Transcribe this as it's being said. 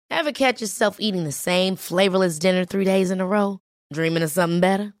Ever catch yourself eating the same flavorless dinner 3 days in a row? Dreaming of something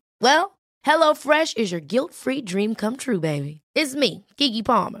better? Well, HelloFresh is your guilt-free dream come true, baby. It's me, Keke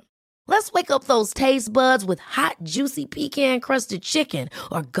Palmer. Let's wake up those taste buds with hot, juicy pecan-crusted chicken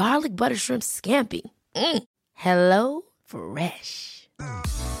or garlic butter shrimp scampi. Hello Fresh.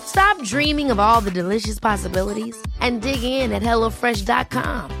 Stop dreaming of all the delicious possibilities and dig in at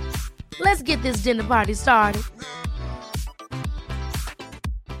HelloFresh.com. Let's get this dinner party started.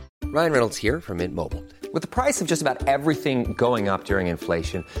 Ryan Reynolds here from Mint Mobile. With the price of just about everything going up during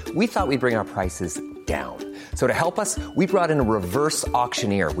inflation, we thought we'd bring our prices down. So to help us, we brought in a reverse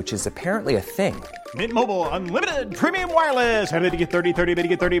auctioneer, which is apparently a thing. Mint Mobile Unlimited Premium Wireless. How to get 30, 30, how to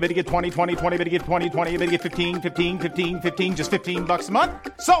get 30, how to get 20, 20, 20, how to get 20, 20, how to get 15, 15, 15, 15, just $15 a month?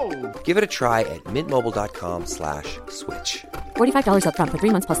 Sold! Give it a try at mintmobile.com/switch. $45 up front for 3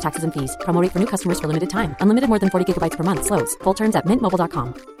 months plus taxes and fees. Promo rate for new customers for limited time. Unlimited more than 40 gigabytes per month. Slows full terms at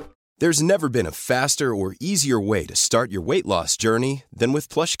mintmobile.com. There's never been a faster or easier way to start your weight loss journey than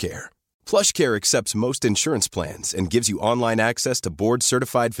with PlushCare. PlushCare accepts most insurance plans and gives you online access to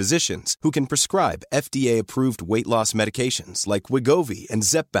board-certified physicians who can prescribe FDA-approved weight loss medications like Wegovy and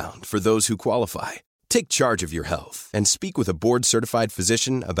Zepbound for those who qualify. Take charge of your health and speak with a board-certified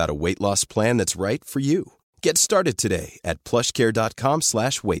physician about a weight loss plan that's right for you. Get started today at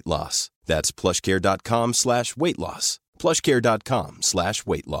plushcare.com/weight loss. That's plushcare.com/weight loss.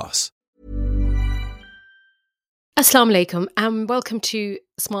 plushcare.com/weight loss. Assalamu alaikum and welcome to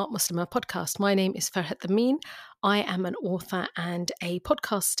Smart Muslimah podcast. My name is Farhat Amin. I am an author and a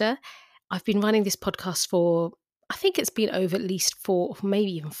podcaster. I've been running this podcast for, I think it's been over at least 4 or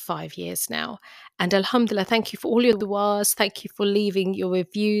maybe even 5 years now. And alhamdulillah, thank you for all your du'as. Thank you for leaving your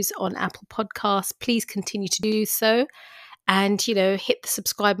reviews on Apple Podcasts. Please continue to do so. And, hit the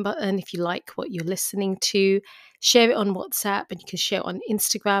subscribe button if you like what you're listening to. Share it on WhatsApp and you can share it on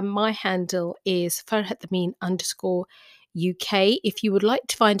Instagram. My handle is FarhatAmin_UK. If you would like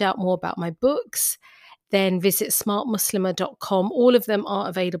to find out more about my books, then visit smartmuslimah.com. All of them are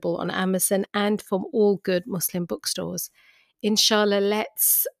available on Amazon and from all good Muslim bookstores. Inshallah,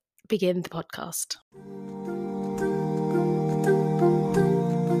 let's begin the podcast.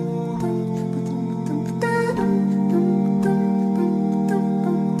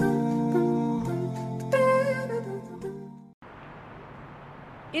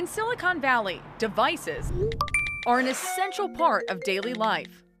 In Silicon Valley, devices are an essential part of daily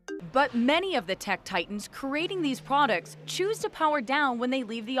life. But many of the tech titans creating these products choose to power down when they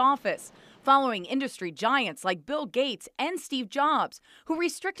leave the office, following industry giants like Bill Gates and Steve Jobs, who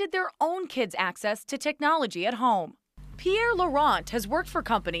restricted their own kids' access to technology at home. Pierre Laurent has worked for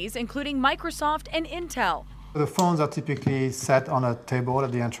companies including Microsoft and Intel. The phones are typically set on a table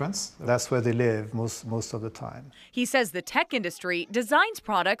at the entrance. That's where they live most of the time. He says the tech industry designs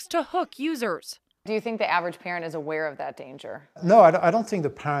products to hook users. Do you think the average parent is aware of that danger? No, I don't think the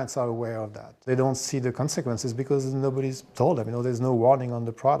parents are aware of that. They don't see the consequences because nobody's told them. There's no warning on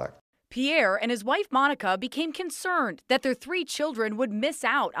the product. Pierre and his wife Monica became concerned that their 3 children would miss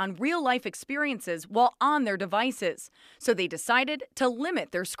out on real-life experiences while on their devices. So they decided to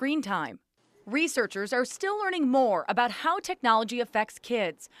limit their screen time. Researchers are still learning more about how technology affects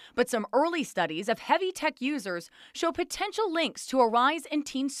kids, but some early studies of heavy tech users show potential links to a rise in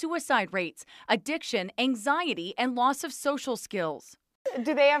teen suicide rates, addiction, anxiety, and loss of social skills.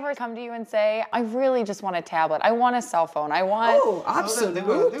 Do they ever come to you and say, I really just want a tablet, I want a cell phone, I want... Oh, absolutely.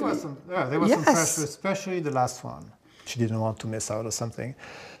 There was some pressure, especially the last one. She didn't want to miss out or something.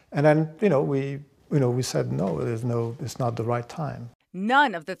 And then, we said, no, it's not the right time.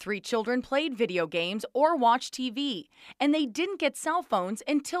 None of the 3 children played video games or watched TV, and they didn't get cell phones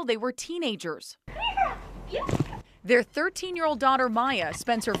until they were teenagers. Their 13-year-old daughter Maya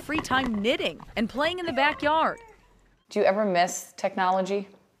spends her free time knitting and playing in the backyard. Do you ever miss technology?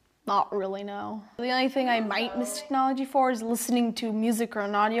 Not really, no. The only thing I might miss technology for is listening to music or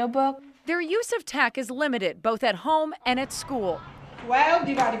an audiobook. Their use of tech is limited both at home and at school. 12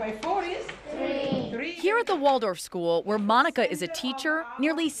 divided by 4 is 3. Here at the Waldorf School, where Monica is a teacher,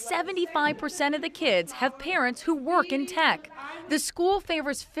 nearly 75% of the kids have parents who work in tech. The school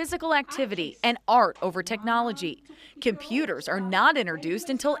favors physical activity and art over technology. Computers are not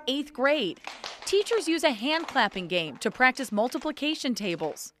introduced until 8th grade. Teachers use a hand clapping game to practice multiplication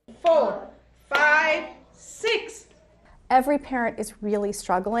tables. 4, 5, 6. Every parent is really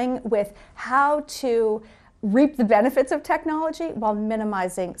struggling with how to reap the benefits of technology while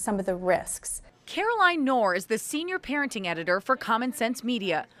minimizing some of the risks. Caroline Knorr is the senior parenting editor for Common Sense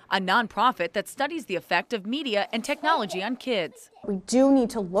Media, a nonprofit that studies the effect of media and technology on kids. We do need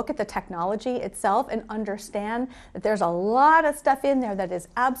to look at the technology itself and understand that there's a lot of stuff in there that is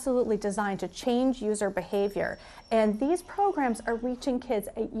absolutely designed to change user behavior. And these programs are reaching kids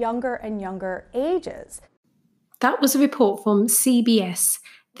at younger and younger ages. That was a report from CBS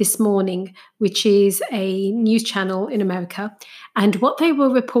this morning, which is a news channel in America. And what they were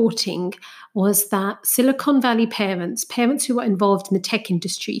reporting was that Silicon Valley parents who are involved in the tech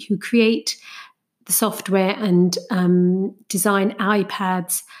industry, who create the software and design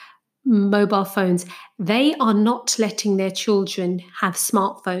iPads, mobile phones, they are not letting their children have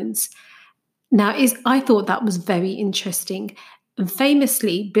smartphones. Now, I thought that was very interesting. And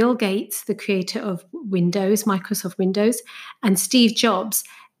famously, Bill Gates, the creator of Windows, Microsoft Windows, and Steve Jobs,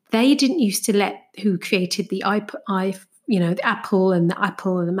 they didn't used to let who created the the Apple and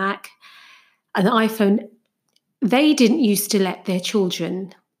the Mac and the iPhone. They didn't used to let their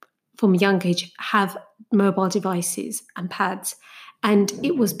children from a young age have mobile devices and pads. And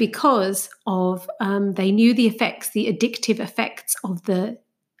it was because of they knew the effects, the addictive effects of the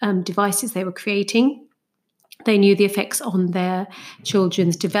devices they were creating. They knew the effects on their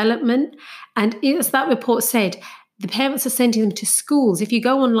children's development. And as that report said, the parents are sending them to schools. If you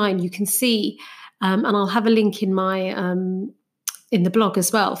go online, you can see, and I'll have a link in my in the blog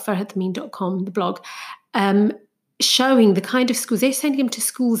as well, farhathameen.com, the blog, showing the kind of schools. They're sending them to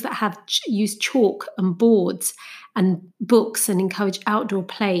schools that have used chalk and boards and books and encourage outdoor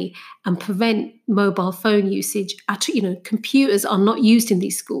play and prevent mobile phone usage. Computers are not used in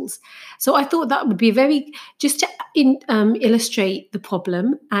these schools. So I thought that would be just to illustrate the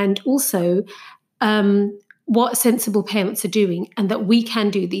problem, and also what sensible parents are doing, and that we can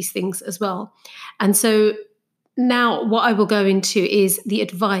do these things as well. And so now what I will go into is the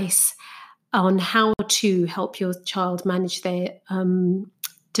advice on how to help your child manage their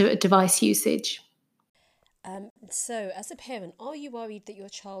device usage. So as a parent, are you worried that your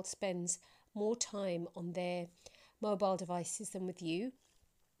child spends more time on their mobile devices than with you?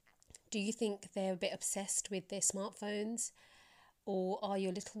 Do you think they're a bit obsessed with their smartphones? Or are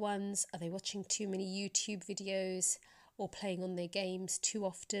your little ones, are they watching too many YouTube videos or playing on their games too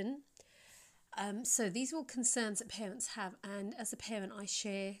often? So these are all concerns that parents have, and as a parent I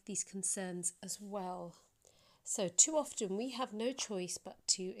share these concerns as well. So too often we have no choice but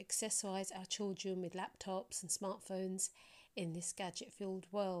to accessorize our children with laptops and smartphones in this gadget-filled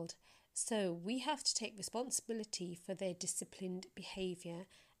world. So we have to take responsibility for their disciplined behaviour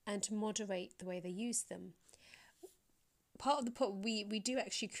and to moderate the way they use them. Part of the problem, we do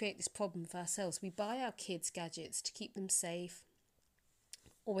actually create this problem for ourselves. We buy our kids gadgets to keep them safe,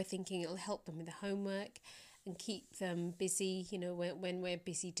 or we're thinking it'll help them with the homework and keep them busy, when we're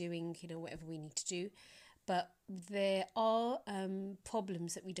busy doing, whatever we need to do. But there are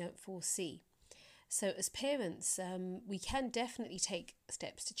problems that we don't foresee. So as parents, we can definitely take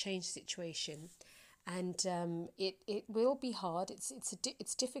steps to change the situation. And it will be hard.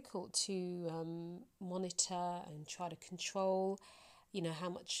 It's difficult to monitor and try to control, how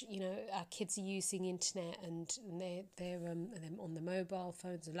much our kids are using internet, and they're on the mobile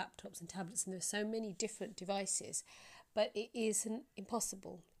phones and laptops and tablets, and there's so many different devices. But it isn't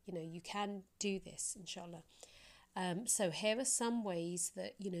impossible. You can do this, inshallah. So here are some ways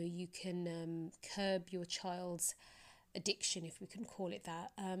that you can curb your child's addiction, if we can call it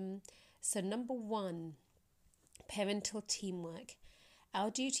that. So number 1, parental teamwork. Our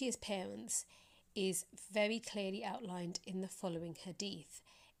duty as parents is very clearly outlined in the following hadith.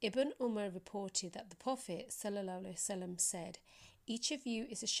 Ibn Umar reported that the Prophet ﷺ said, "Each of you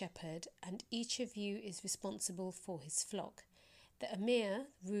is a shepherd, and each of you is responsible for his flock. The Amir,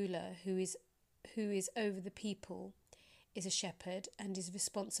 ruler, who is over the people, is a shepherd and is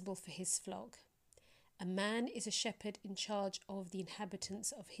responsible for his flock. A man is a shepherd in charge of the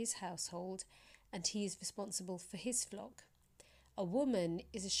inhabitants of his household, and he is responsible for his flock. A woman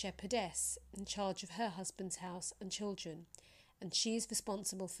is a shepherdess in charge of her husband's house and children, and she is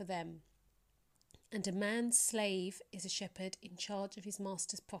responsible for them. And a man's slave is a shepherd in charge of his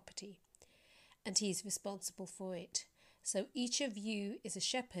master's property, and he is responsible for it. So each of you is a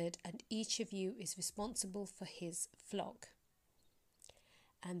shepherd, and each of you is responsible for his flock."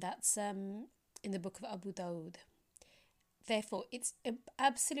 And that's in the book of Abu Dawud. Therefore, it's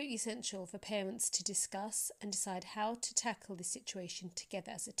absolutely essential for parents to discuss and decide how to tackle this situation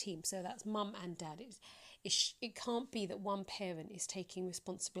together as a team. So that's mum and dad. It can't be that one parent is taking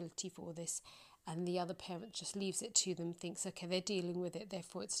responsibility for this and the other parent just leaves it to them, thinks, okay, they're dealing with it,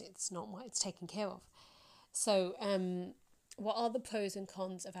 therefore it's taken care of. So what are the pros and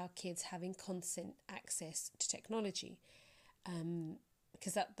cons of our kids having constant access to technology?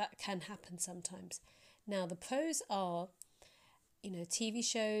 Because that can happen sometimes. Now, the pros are, TV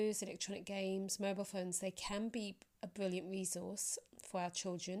shows, electronic games, mobile phones, they can be a brilliant resource for our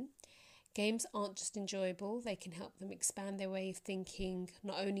children. Games aren't just enjoyable, they can help them expand their way of thinking,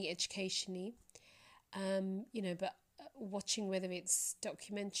 not only educationally, but watching, whether it's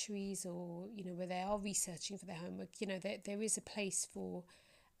documentaries or, where they are researching for their homework, there is a place for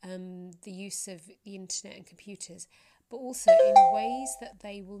the use of the internet and computers, but also in ways that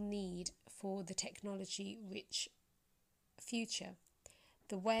they will need for the technology-rich future.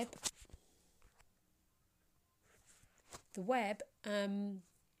 The web and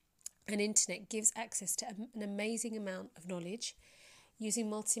internet gives access to an amazing amount of knowledge. Using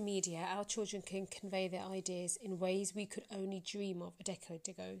multimedia, our children can convey their ideas in ways we could only dream of a decade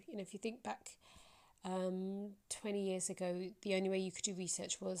ago. If you think back 20 years ago, the only way you could do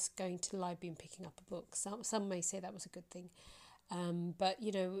research was going to the library and picking up a book. Some may say that was a good thing. But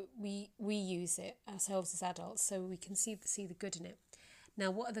we use it ourselves as adults, so we can see the good in it.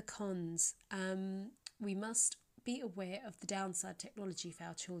 Now, what are the cons? We must be aware of the downside technology for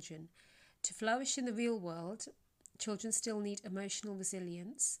our children. To flourish in the real world, children still need emotional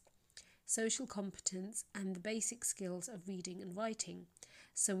resilience, social competence, and the basic skills of reading and writing.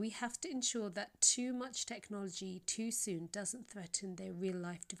 So we have to ensure that too much technology too soon doesn't threaten their real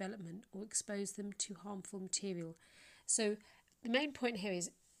life development or expose them to harmful material. So the main point here is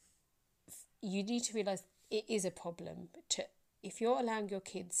you need to realise it is a problem. If you're allowing your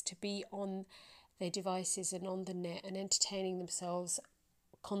kids to be on their devices and on the net and entertaining themselves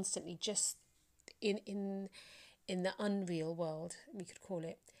constantly, just in the unreal world, we could call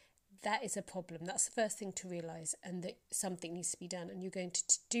it, that is a problem. That's the first thing to realise, and that something needs to be done. And you're going to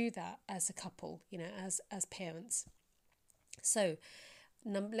do that as a couple, as parents. So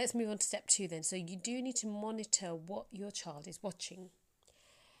let's move on to step 2 then. So you do need to monitor what your child is watching.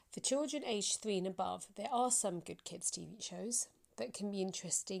 For children aged 3 and above, there are some good kids' TV shows that can be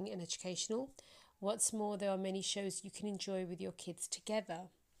interesting and educational. What's more, there are many shows you can enjoy with your kids together.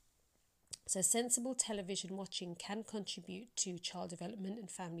 So sensible television watching can contribute to child development and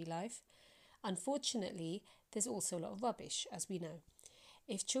family life. Unfortunately, there's also a lot of rubbish, as we know.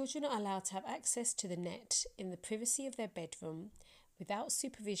 If children are allowed to have access to the net in the privacy of their bedroom without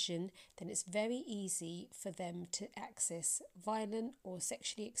supervision, then it's very easy for them to access violent or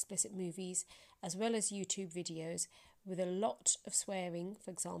sexually explicit movies, as well as YouTube videos with a lot of swearing,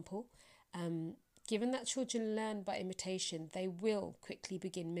 for example. Given that children learn by imitation, they will quickly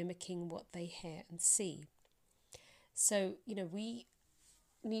begin mimicking what they hear and see. So, we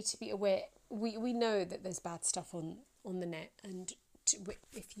need to be aware. We know that there's bad stuff on the net, and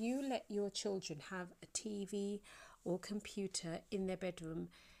if you let your children have a TV or computer in their bedroom,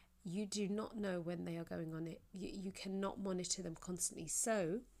 you do not know when they are going on it. You cannot monitor them constantly.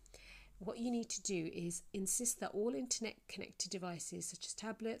 So what you need to do is insist that all internet connected devices such as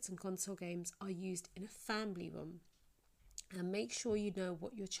tablets and console games are used in a family room, and make sure you know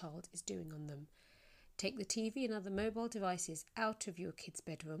what your child is doing on them. Take the TV and other mobile devices out of your kids'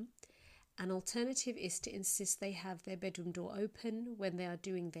 bedroom. An alternative is to insist they have their bedroom door open when they are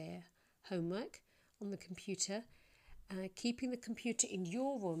doing their homework on the computer. Keeping the computer in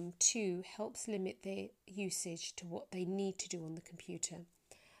your room too helps limit their usage to what they need to do on the computer.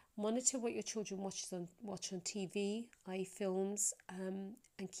 Monitor what your children watch on TV, i.e. films, and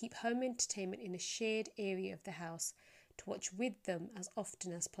keep home entertainment in a shared area of the house to watch with them as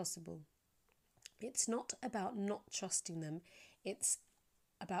often as possible. It's not about not trusting them, it's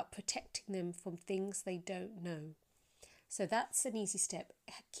about protecting them from things they don't know. So that's an easy step.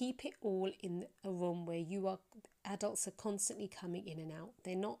 Keep it all in a room where adults are constantly coming in and out.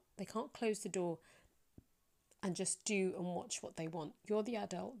 They can't close the door and just do and watch what they want. You're the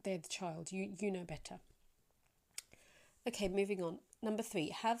adult, they're the child. You know better. Okay, moving on. Number 3,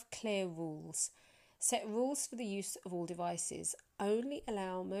 have clear rules. Set rules for the use of all devices. Only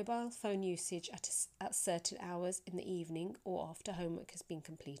allow mobile phone usage at certain hours in the evening or after homework has been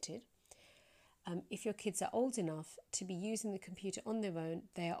completed. If your kids are old enough to be using the computer on their own,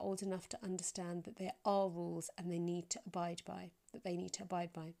 they are old enough to understand that there are rules and they need to abide by.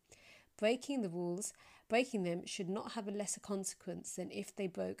 Breaking them should not have a lesser consequence than if they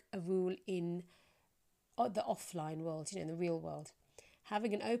broke a rule in the offline world, in the real world.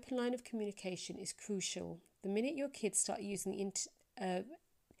 Having an open line of communication is crucial. The minute your kids start using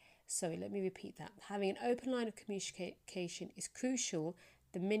Having an open line of communication is crucial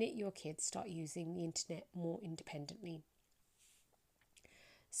the minute your kids start using the internet more independently.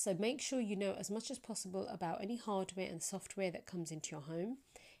 So make sure you know as much as possible about any hardware and software that comes into your home.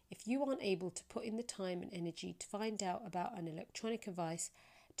 If you aren't able to put in the time and energy to find out about an electronic device,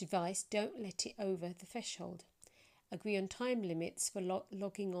 don't let it over the threshold. Agree on time limits for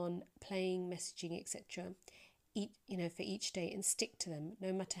logging on, playing, messaging, etc. For each day, and stick to them.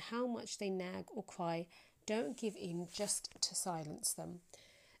 No matter how much they nag or cry, don't give in just to silence them.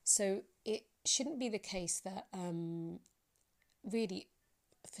 So it shouldn't be the case that really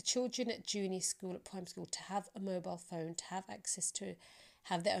for children at junior school, at primary school, to have a mobile phone, to have access to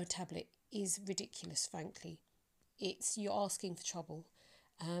have their own tablet is ridiculous, frankly. You're asking for trouble.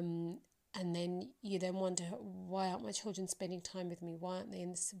 And then you then wonder, why aren't my children spending time with me? Why aren't they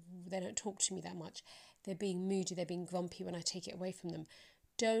they don't talk to me that much? They're being moody, they're being grumpy when I take it away from them.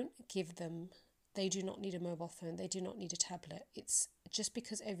 Don't give them, they do not need a mobile phone, they do not need a tablet. It's just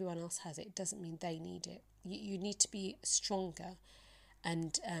because everyone else has it doesn't mean they need it. You need to be stronger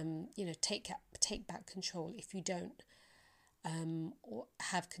and take back control if you don't or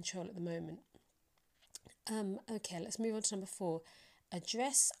have control at the moment. Okay, let's move on to number 4.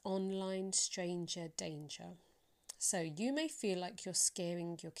 Address online stranger danger. So you may feel like you're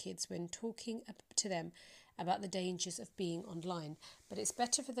scaring your kids when talking to them about the dangers of being online, but it's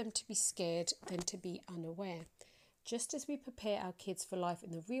better for them to be scared than to be unaware. Just as we prepare our kids for life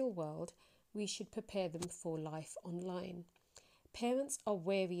in the real world, we should prepare them for life online. Parents are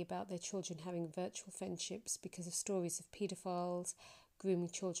wary about their children having virtual friendships because of stories of paedophiles grooming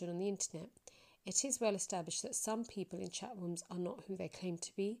children on the internet. It is well established that some people in chat rooms are not who they claim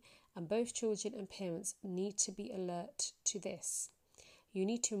to be, and both children and parents need to be alert to this. You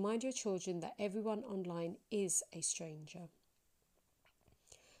need to remind your children that everyone online is a stranger.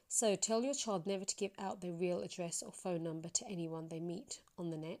 So tell your child never to give out their real address or phone number to anyone they meet on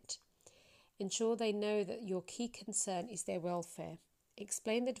the net. Ensure they know that your key concern is their welfare.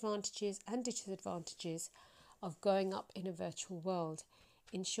 Explain the advantages and disadvantages of growing up in a virtual world.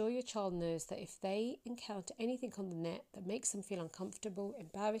 Ensure your child knows that if they encounter anything on the net that makes them feel uncomfortable,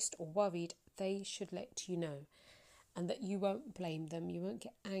 embarrassed or worried, they should let you know, and that you won't blame them, you won't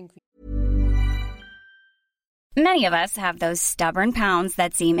get angry. Many of us have those stubborn pounds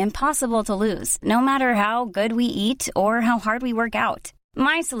that seem impossible to lose, no matter how good we eat or how hard we work out.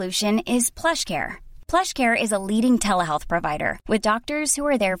 My solution is PlushCare. PlushCare is a leading telehealth provider with doctors who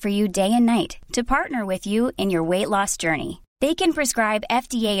are there for you day and night to partner with you in your weight loss journey. They can prescribe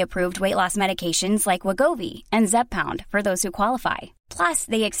FDA-approved weight loss medications like Wegovy and Zepbound for those who qualify. Plus,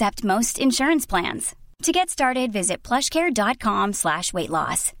 they accept most insurance plans. To get started, visit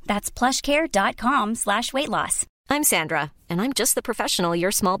plushcare.com/weightloss. That's plushcare.com/weightloss. I'm Sandra, and I'm just the professional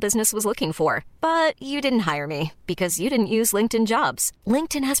your small business was looking for. But you didn't hire me because you didn't use LinkedIn Jobs.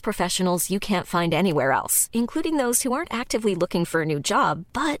 LinkedIn has professionals you can't find anywhere else, including those who aren't actively looking for a new job,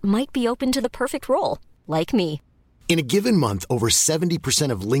 but might be open to the perfect role, like me. In a given month, over 70%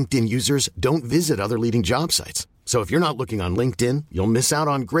 of LinkedIn users don't visit other leading job sites. So if you're not looking on LinkedIn, you'll miss out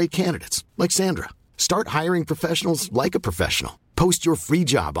on great candidates like Sandra. Start hiring professionals like a professional. Post your free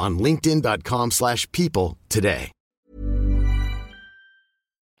job on linkedin.com/people today.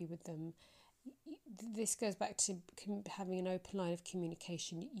 With them, this goes back to having an open line of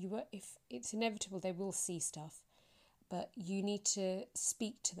communication. If it's inevitable, they will see stuff, but you need to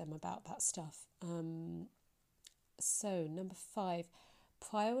speak to them about that stuff. So, number 5,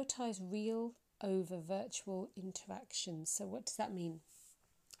 prioritize real over virtual interactions. So what does that mean?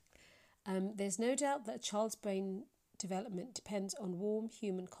 There's no doubt that a child's brain development depends on warm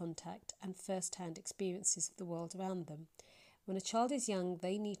human contact and first-hand experiences of the world around them. When a child is young,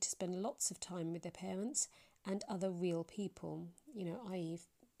 they need to spend lots of time with their parents and other real people, i.e.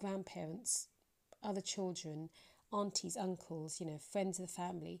 grandparents, other children, aunties, uncles, friends of the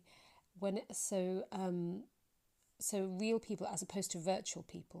family. So real people as opposed to virtual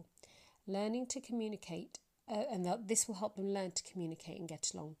people. Learning to communicate, and this will help them learn to communicate and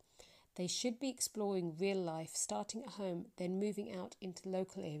get along. They should be exploring real life, starting at home, then moving out into the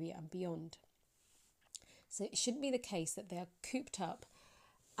local area and beyond. So it shouldn't be the case that they are cooped up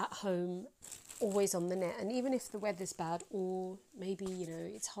at home, always on the net. And even if the weather's bad or maybe,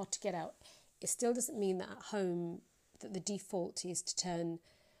 it's hard to get out, it still doesn't mean that at home that the default is to turn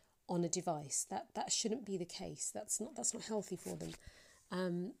on a device. That shouldn't be the case. That's not healthy for them.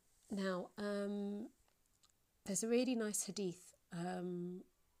 There's a really nice hadith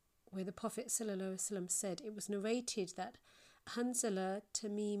where the Prophet ﷺ said, it was narrated that Hanzala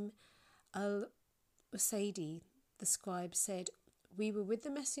Tamim al-Usaidi, the scribe, said, "We were with the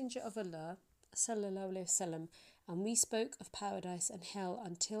Messenger of Allah ﷺ, and we spoke of paradise and hell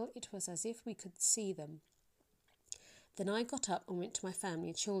until it was as if we could see them. Then I got up and went to my family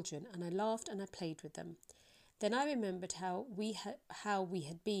and children, and I laughed and I played with them. Then I remembered how we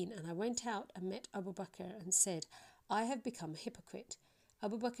had been, and I went out and met Abu Bakr and said, I have become a hypocrite.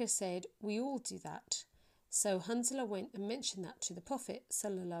 Abu Bakr said, we all do that. So Hanzala went and mentioned that to the Prophet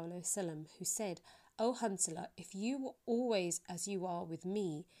ﷺ, who said, O Hanzala, if you were always as you are with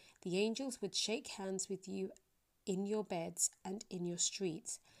me, the angels would shake hands with you in your beds and in your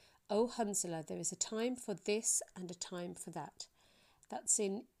streets. O Hanzala, there is a time for this and a time for that. That's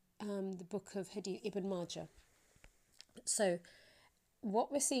in the book of Hadith Ibn Majah. So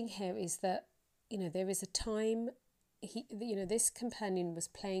what we're seeing here is that, there is a time, this companion was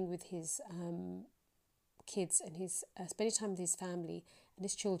playing with his kids and his spending time with his family and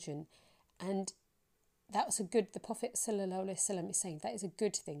his children, and that was the Prophet ﷺ is saying that is a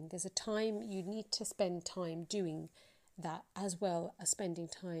good thing. There's a time you need to spend time doing that as well as spending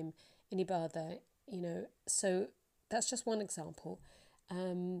time in ibadah, so that's just one example.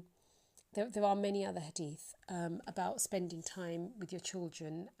 There are many other hadith about spending time with your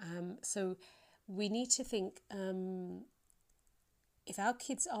children, so we need to think, if our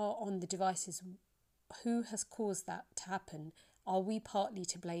kids are on the devices, who has caused that to happen? Are we partly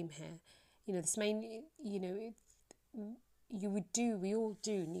to blame here? This main, we all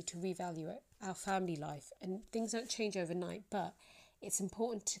do need to reevaluate our family life, and things don't change overnight, but it's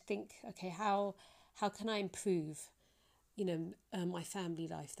important to think, okay, how can I improve, my family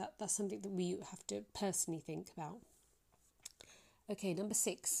life? That's something that we have to personally think about. Okay, number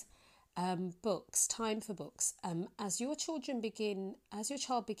 6, books, time for books. As your child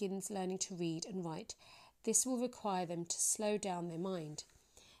begins learning to read and write, this will require them to slow down their mind.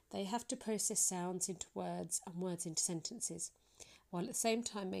 They have to process sounds into words and words into sentences, while at the same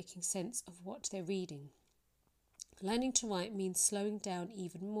time making sense of what they're reading. Learning to write means slowing down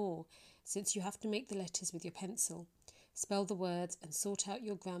even more, since you have to make the letters with your pencil, spell the words and sort out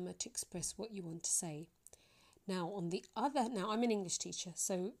your grammar to express what you want to say. Now I'm an English teacher,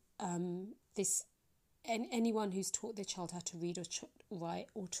 so anyone who's taught their child how to read or write,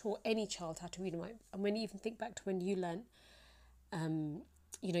 or taught any child how to read and write, and when you even think back to when you learnt,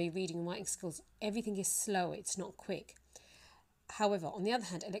 your reading and writing skills, everything is slow, it's not quick. However, on the other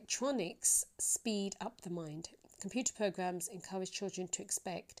hand, electronics speed up the mind. Computer programs encourage children to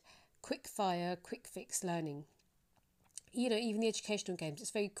expect quick fire, quick fix learning. Even the educational games, it's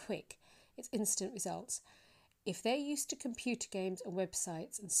very quick, it's instant results. If they're used to computer games and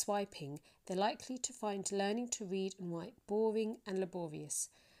websites and swiping, they're likely to find learning to read and write boring and laborious.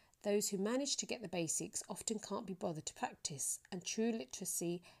 Those who manage to get the basics often can't be bothered to practice, and true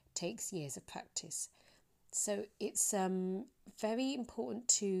literacy takes years of practice. So it's very important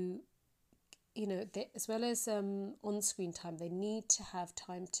to, as well as on-screen time, they need to have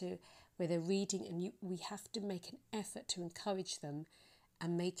time where they're reading, and we have to make an effort to encourage them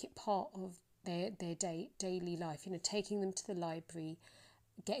and make it part of their daily life. Taking them to the library,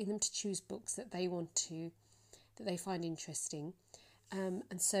 getting them to choose books that they find interesting.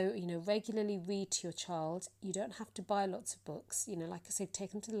 And so, regularly read to your child. You don't have to buy lots of books. Like I said,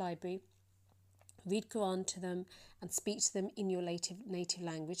 take them to the library, read Quran to them and speak to them in your native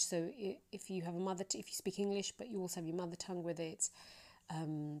language. So if you have if you speak English, but you also have your mother tongue, whether it's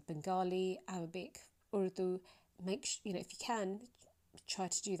Bengali, Arabic, Urdu, if you can, try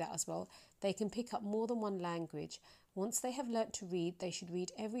to do that as well. They can pick up more than one language. Once they have learnt to read, they should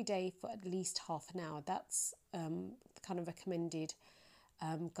read every day for at least half an hour. That's kind of recommended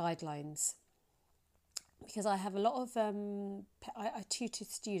guidelines. Because I have a lot of, I tutor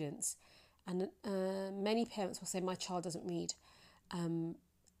students, and many parents will say, my child doesn't read.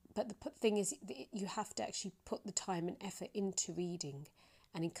 But the thing is, you have to actually put the time and effort into reading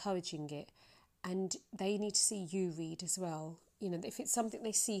and encouraging it. And they need to see you read as well. If it's something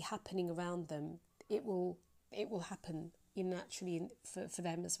they see happening around them, it will happen naturally for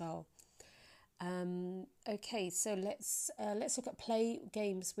them as well. Okay, so let's look at play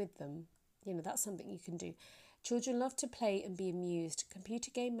games with them. That's something you can do. Children love to play and be amused.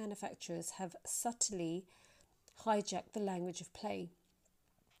 Computer game manufacturers have subtly hijacked the language of play.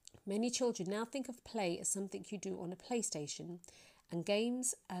 Many children now think of play as something you do on a PlayStation, and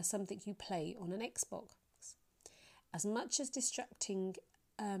games as something you play on an Xbox. As much as distracting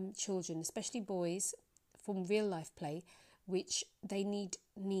children, especially boys, from real life play, which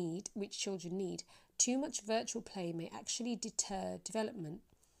children need, too much virtual play may actually deter development.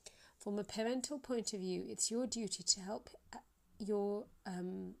 From a parental point of view, it's your duty to help your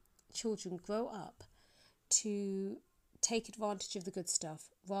children grow up to take advantage of the good stuff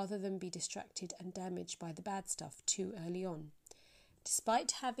rather than be distracted and damaged by the bad stuff too early on.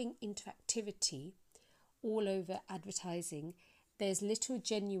 Despite having interactivity, all over advertising, there's little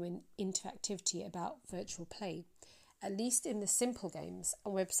genuine interactivity about virtual play. At least in the simple games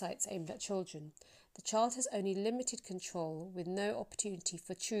and websites aimed at children, the child has only limited control with no opportunity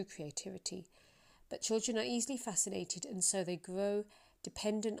for true creativity. But children are easily fascinated, and so they grow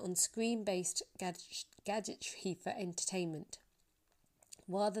dependent on screen-based gadgetry for entertainment,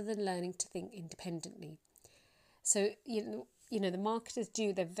 rather than learning to think independently. So, you know, the marketers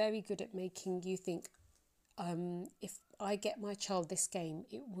they're very good at making you think, if I get my child this game,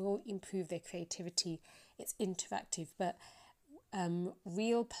 it will improve their creativity. It's interactive, but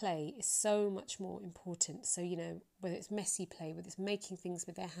real play is so much more important. So, you know, whether it's messy play, whether it's making things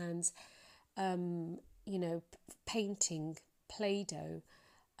with their hands, you know, painting, Play-Doh,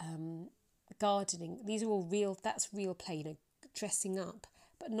 gardening, these are all real, that's real play, you know, dressing up,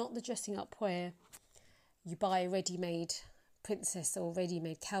 but not the dressing up where you buy a ready-made princess or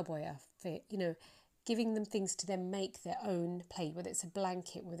ready-made cowboy outfit, you know, giving them things to then make their own play, whether it's a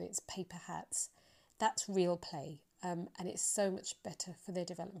blanket, whether it's paper hats. That's real play, and it's so much better for their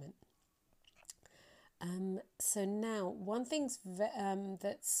development. So now, one thing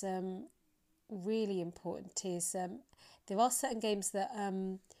that's really important is there are certain games that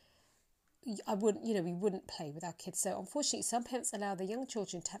we wouldn't play with our kids. So unfortunately, some parents allow their young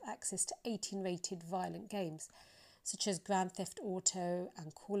children to have access to 18-rated violent games, such as Grand Theft Auto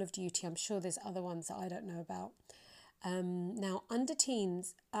and Call of Duty. I'm sure there's other ones that I don't know about. Now, under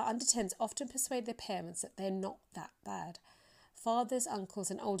 10s often persuade their parents that they're not that bad. Fathers,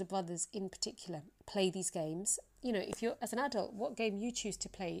 uncles and older brothers in particular play these games. You know, if you're, as an adult, what game you choose to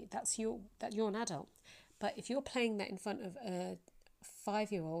play, that you're an adult. But if you're playing that in front of a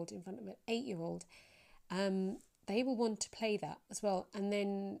 5-year-old, in front of an 8-year-old, they will want to play that as well. And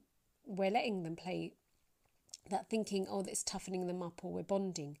then we're letting them play that, thinking, oh, that's toughening them up or we're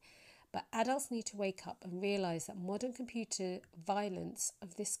bonding. But adults need to wake up and realise that modern computer violence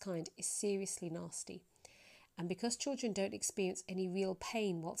of this kind is seriously nasty. And because children don't experience any real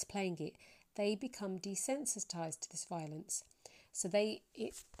pain whilst playing it, they become desensitised to this violence. So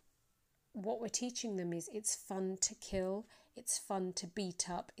what we're teaching them is it's fun to kill, it's fun to beat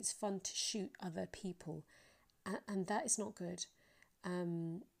up, it's fun to shoot other people. And that is not good.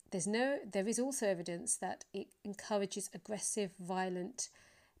 There is also evidence that it encourages aggressive, violent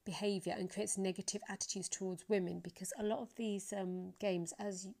behaviour and creates negative attitudes towards women, because a lot of these games,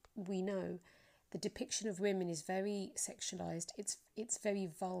 as we know, the depiction of women is very sexualised, it's very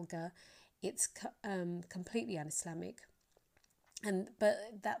vulgar, it's completely un-Islamic. But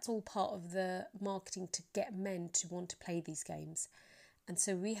that's all part of the marketing to get men to want to play these games. And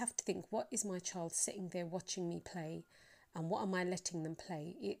so we have to think, what is my child sitting there watching me play, and what am I letting them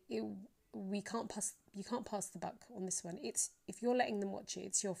play? You can't pass the buck on this one. If you're letting them watch it,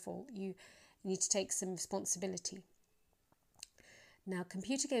 it's your fault. You need to take some responsibility. Now,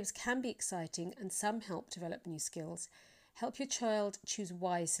 computer games can be exciting, and some help develop new skills. Help your child choose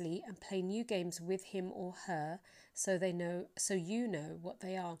wisely and play new games with him or her so you know what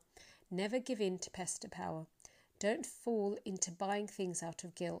they are. Never give in to pester power. Don't fall into buying things out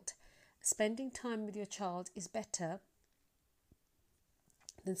of guilt. Spending time with your child is better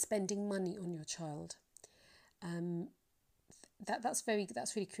than spending money on your child. That's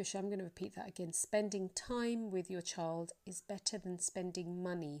really crucial. I'm going to repeat that again. Spending time with your child is better than spending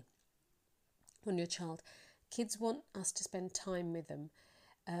money on your child. Kids want us to spend time with them,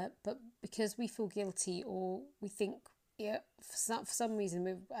 but because we feel guilty, or we think, for some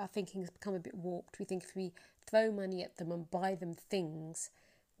reason our thinking has become a bit warped. We think if we throw money at them and buy them things,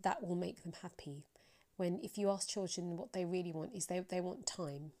 that will make them happy. When if you ask children what they really want, is they want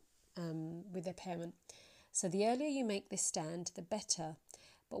time with their parent. So the earlier you make this stand, the better.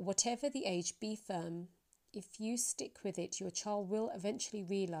 But whatever the age, be firm. If you stick with it, your child will eventually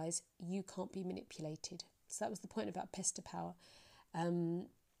realise you can't be manipulated. So that was the point about pester power.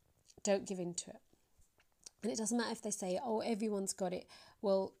 Don't give in to it. And it doesn't matter if they say, oh, everyone's got it.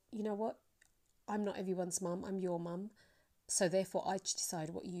 Well, you know what? I'm not everyone's mum. I'm your mum. So therefore, I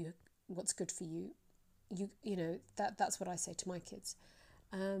decide what's good for you. You know, that's what I say to my kids.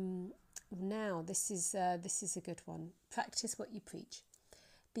 Now, this is a good one. Practice what you preach.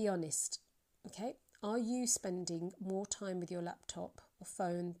 Be honest. Okay? Are you spending more time with your laptop or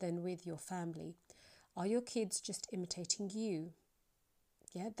phone than with your family? Are your kids just imitating you?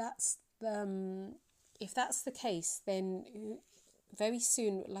 Yeah, if that's the case, then very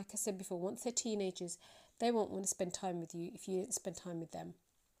soon, like I said before, once they're teenagers, they won't want to spend time with you if you didn't spend time with them.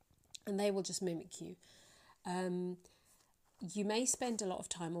 And they will just mimic you. You may spend a lot of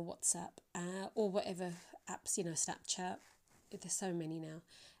time on WhatsApp or whatever apps, Snapchat. There's so many now.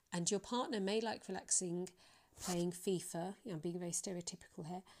 And your partner may like relaxing, playing FIFA. I'm being very stereotypical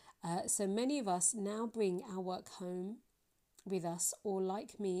here. So many of us now bring our work home with us, or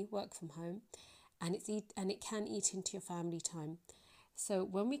like me, work from home, and it can eat into your family time. So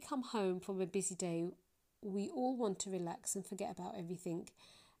when we come home from a busy day, we all want to relax and forget about everything.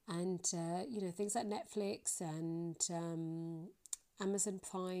 And, things like Netflix and Amazon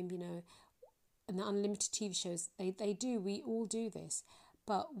Prime, and the unlimited TV shows, we all do this.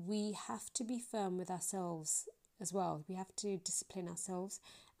 But we have to be firm with ourselves as well. We have to discipline ourselves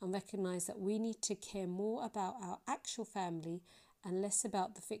and recognise that we need to care more about our actual family and less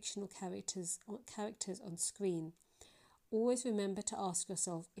about the fictional characters on screen. Always remember to ask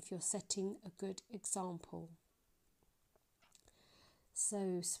yourself if you're setting a good example.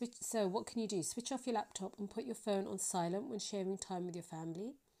 So what can you do? Switch off your laptop and put your phone on silent when sharing time with your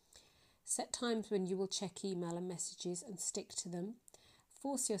family. Set times when you will check email and messages and stick to them.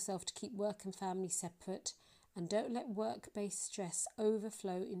 Force yourself to keep work and family separate, and don't let work-based stress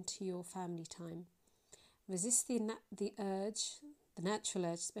overflow into your family time. Resist the natural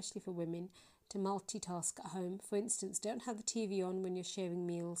urge, especially for women, to multitask at home. For instance, don't have the TV on when you're sharing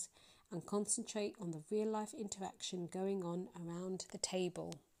meals, and concentrate on the real-life interaction going on around the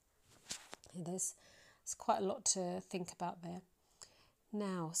table. And there's quite a lot to think about there.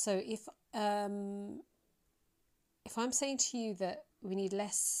 Now, so if I'm saying to you that we need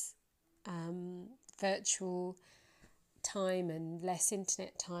less virtual time and less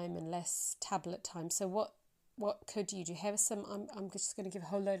internet time and less tablet time, so what could you do? Here are some. I'm just going to give a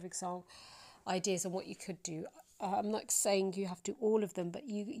whole load of example ideas on what you could do. I'm not saying you have to do all of them, but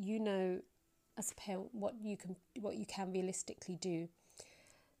you know as a parent what you can realistically do.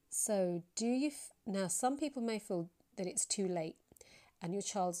 So now some people may feel that it's too late and your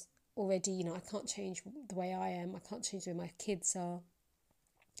child's already, I can't change the way I am, I can't change the way my kids are,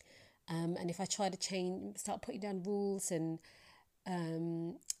 and if I try to start putting down rules and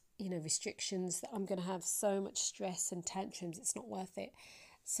restrictions, that I'm going to have so much stress and tantrums, it's not worth it.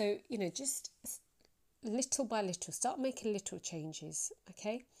 So just little by little, start making little changes,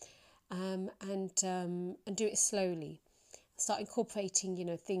 okay, and do it slowly. Start incorporating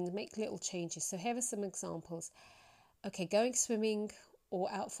things, make little changes. So here are some examples. Okay, going swimming or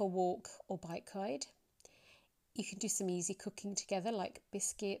out for a walk or bike ride. You can do some easy cooking together, like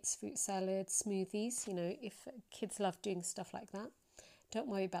biscuits, fruit salads, smoothies. If kids love doing stuff like that, don't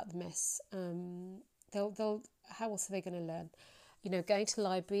worry about the mess. They'll how else are they going to learn? Going to the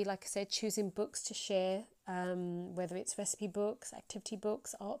library, like I said, choosing books to share, whether it's recipe books, activity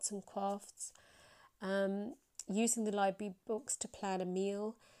books, arts and crafts. Using the library books to plan a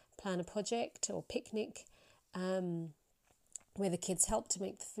meal, plan a project or picnic, where the kids help to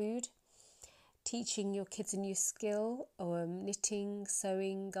make the food. Teaching your kids a new skill, or knitting,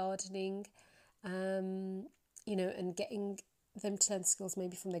 sewing, gardening, and getting them to learn skills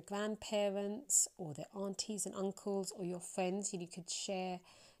maybe from their grandparents or their aunties and uncles or your friends. You could share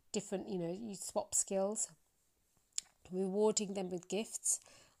different, you swap skills. Rewarding them with gifts.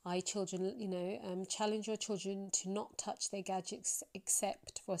 Challenge your children to not touch their gadgets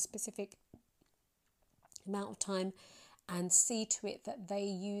except for a specific amount of time, and see to it that they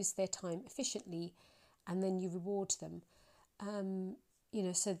use their time efficiently, and then you reward them.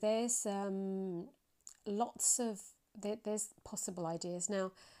 So there's there's possible ideas.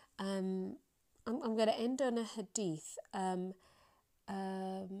 Now, I'm going to end on a hadith.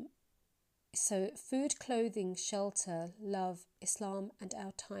 So food, clothing, shelter, love, Islam and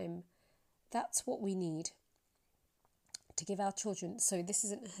our time. That's what we need to give our children. So this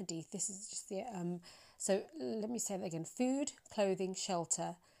isn't a hadith, this is just the... So let me say that again. Food, clothing,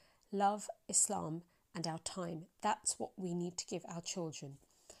 shelter, love, Islam and our time. That's what we need to give our children.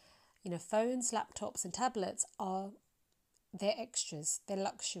 Phones, laptops and tablets they're extras, they're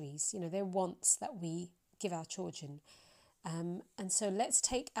luxuries, they're wants that we give our children. And so let's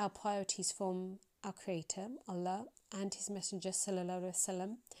take our priorities from our Creator, Allah, and His Messenger, Sallallahu Alaihi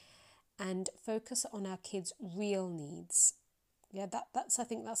Wasallam, and focus on our kids' real needs. Yeah, I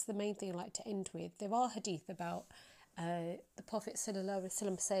think that's the main thing I'd like to end with. There are hadith about the Prophet Sallallahu Alaihi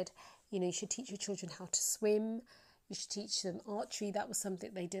Wasallam said, you should teach your children how to swim, you should teach them archery. That was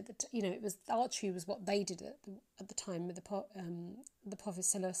something they did. It was archery was what they did at the time with the Prophet Sallallahu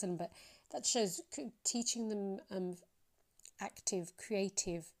Alaihi Wasallam. But that shows teaching them active,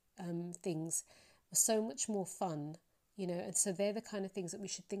 creative things was so much more fun, and so they're the kind of things that we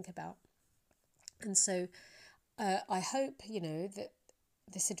should think about. And so I hope, that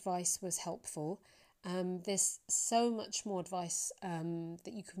this advice was helpful. There's so much more advice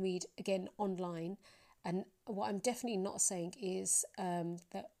that you can read, again, online. And what I'm definitely not saying is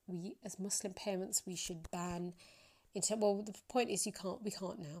that we, as Muslim parents, we should ban. Well, the point is we can't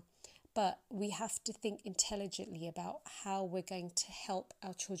now. But we have to think intelligently about how we're going to help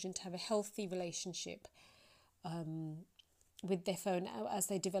our children to have a healthy relationship with their phone as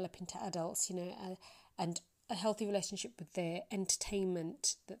they develop into adults, and a healthy relationship with their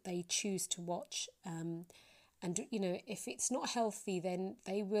entertainment that they choose to watch. And, if it's not healthy, then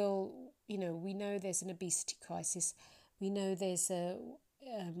they will, we know there's an obesity crisis. We know there's this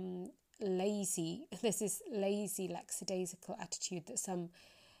lazy, lackadaisical attitude that some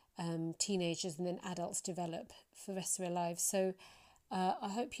teenagers and then adults develop for the rest of their lives. So I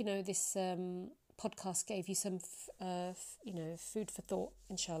hope, this podcast gave you some, food for thought,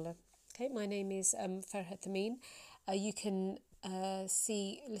 inshallah. Okay, my name is Farhat Amin. You can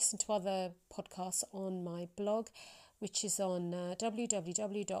listen to other podcasts on my blog, which is on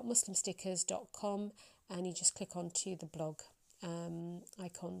www.muslimstickers.com, and you just click onto the blog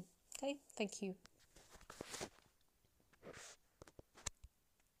icon. Okay, thank you.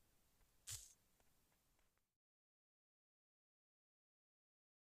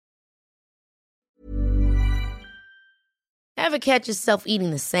 Ever catch yourself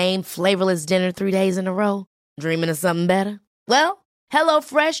eating the same flavorless dinner 3 days in a row? Dreaming of something better? Well,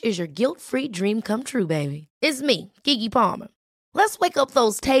 HelloFresh is your guilt-free dream come true, baby. It's me, Keke Palmer. Let's wake up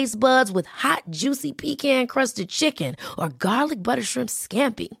those taste buds with hot, juicy pecan-crusted chicken or garlic butter shrimp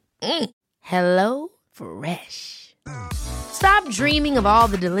scampi. Hello Fresh. Stop dreaming of all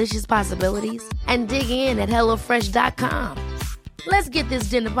the delicious possibilities and dig in at HelloFresh.com. Let's get this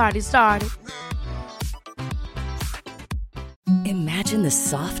dinner party started. Imagine the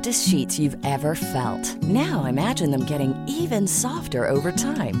softest sheets you've ever felt. Now imagine them getting even softer over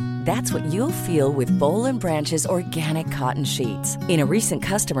time. That's what you'll feel with Boll & Branch's organic cotton sheets. In a recent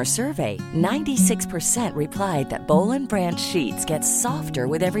customer survey, 96% replied that Boll & Branch sheets get softer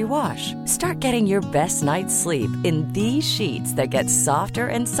with every wash. Start getting your best night's sleep in these sheets that get softer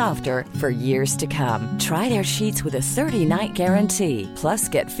and softer for years to come. Try their sheets with a 30-night guarantee. Plus,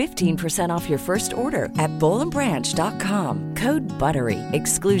 get 15% off your first order at bollandbranch.com. Code BUTTERY.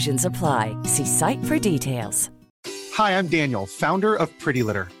 Exclusions apply. See site for details. Hi, I'm Daniel, founder of Pretty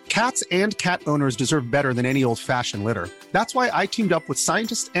Litter. Cats and cat owners deserve better than any old-fashioned litter. That's why I teamed up with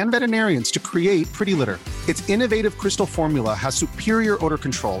scientists and veterinarians to create Pretty Litter. Its innovative crystal formula has superior odor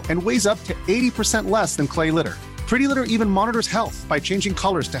control and weighs up to 80% less than clay litter. Pretty Litter even monitors health by changing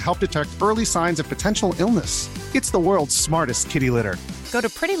colors to help detect early signs of potential illness. It's the world's smartest kitty litter. Go to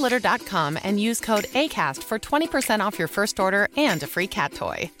prettylitter.com and use code ACAST for 20% off your first order and a free cat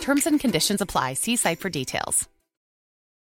toy. Terms and conditions apply. See site for details.